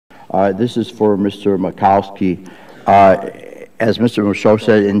This is for Mr. Mikowski. As Mr. Michaud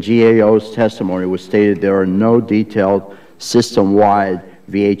said, in GAO's testimony, it was stated there are no detailed system-wide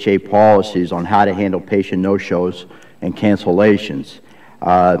VHA policies on how to handle patient no-shows and cancellations.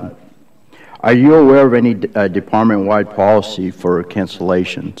 Are you aware of any department-wide policy for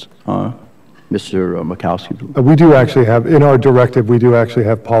cancellations? Mr. Mikowski. We do actually have, in our directive, we do actually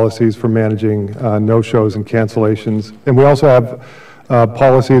have policies for managing no-shows and cancellations. And we also have a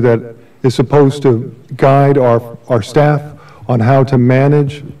policy that is supposed to guide our staff on how to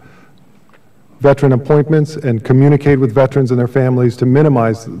manage veteran appointments and communicate with veterans and their families to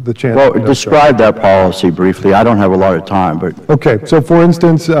minimize the chance. Well, describe that policy briefly. I don't have a lot of time, but. Okay, so for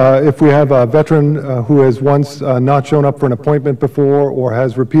instance, if we have a veteran who has once not shown up for an appointment before or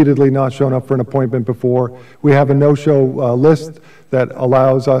has repeatedly not shown up for an appointment before, we have a no-show list that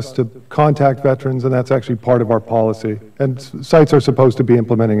allows us to contact veterans, and that's actually part of our policy. And sites are supposed to be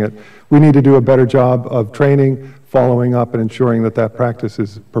implementing it. We need to do a better job of training, following up, and ensuring that that practice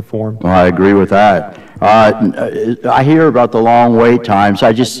is performed. Well, I agree with that. I hear about the long wait times.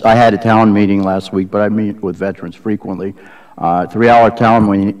 I had a town meeting last week, but I meet with veterans frequently. 3-hour town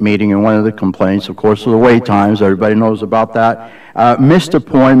meeting, and one of the complaints, of course, are the wait times. Everybody knows about that. Missed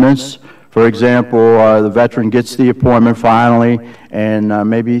appointments. For example, the veteran gets the appointment finally, and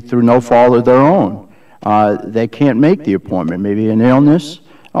maybe through no fault of their own, they can't make the appointment. Maybe an illness,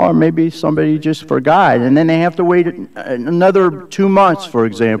 or maybe somebody just forgot, and then they have to wait another 2 months, for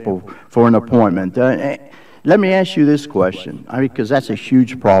example, for an appointment. Let me ask you this question, because that's a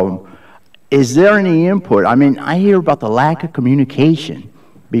huge problem. Is there any input? I mean, I hear about the lack of communication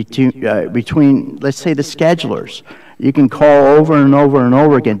between, let's say, the schedulers. You can call over and over and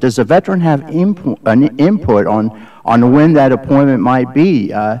over again. Does the veteran have an input on when that appointment might be?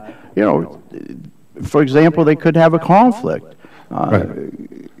 You know, for example, they could have a conflict,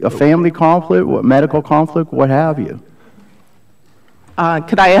 a family conflict, medical conflict, what have you.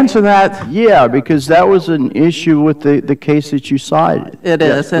 Could I answer that? Yeah, because that was an issue with the case that you cited. It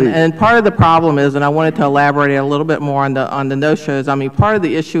is, and part of the problem is, and I wanted to elaborate a little bit more on the no-shows. I mean, part of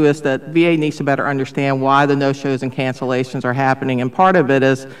the issue is that VA needs to better understand why the no-shows and cancellations are happening, and part of it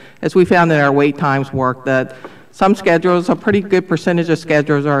is, as we found in our wait times work, that some schedulers, a pretty good percentage of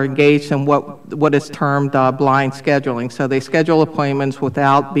schedulers are engaged in what is termed blind scheduling. So they schedule appointments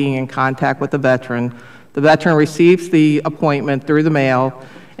without being in contact with the veteran. The veteran receives the appointment through the mail,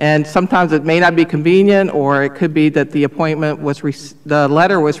 and sometimes it may not be convenient, or it could be that the appointment was, the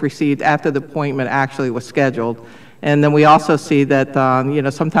letter was received after the appointment actually was scheduled. And then we also see that, you know,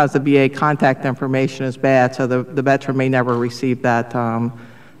 sometimes the VA contact information is bad, so the veteran may never receive that,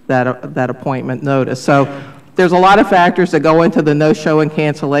 that appointment notice. So there's a lot of factors that go into the no-show and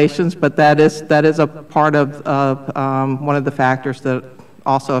cancellations, but that is a part of one of the factors that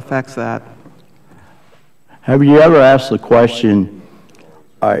also affects that. Have you ever asked the question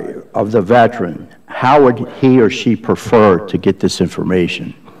of the veteran, how would he or she prefer to get this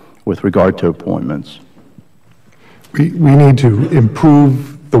information with regard to appointments? We need to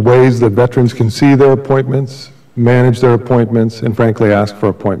improve the ways that veterans can see their appointments, manage their appointments, and frankly ask for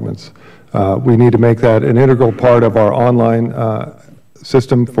appointments. We need to make that an integral part of our online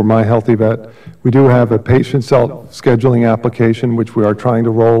system for My Healthy Vet. We do have a patient self-scheduling application which we are trying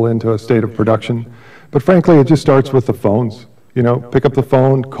to roll into a state of production. But frankly, it just starts with the phones. You know, pick up the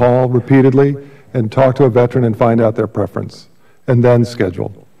phone, call repeatedly, and talk to a veteran and find out their preference, and then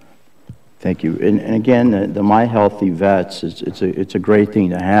schedule. Thank you. And again, the My Healthy Vets, it's a great thing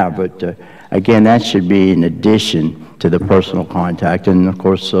to have, but again, that should be in addition to the personal contact. And of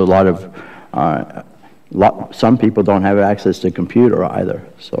course, a lot of, some people don't have access to a computer either.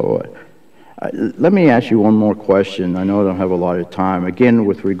 So let me ask you one more question. I know I don't have a lot of time. Again,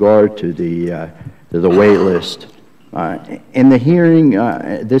 with regard to the wait list. In the hearing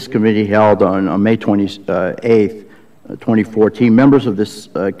this committee held on May 28th, 2014, members of this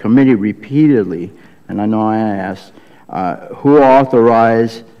committee repeatedly, and I know I asked, who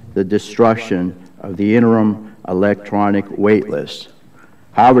authorized the destruction of the interim electronic wait list?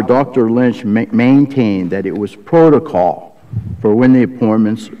 However, Dr. Lynch maintained that it was protocol for when the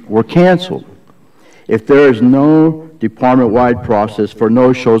appointments were canceled. If there is no department-wide process for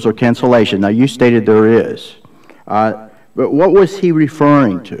no-shows or cancellation, now you stated there is, but what was he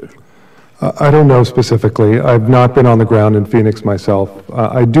referring to? I don't know specifically. I've not been on the ground in Phoenix myself.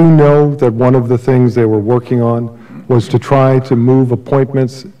 I do know that one of the things they were working on was to try to move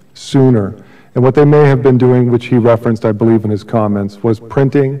appointments sooner. And what they may have been doing, which he referenced, I believe, in his comments, was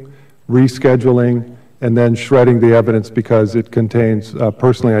printing, rescheduling, and then shredding the evidence because it contains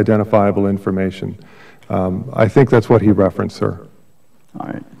personally identifiable information. I think that's what he referenced, sir. All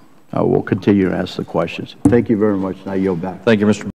right. we'll continue to ask the questions. Thank you very much, and I yield back. Thank you, Mr.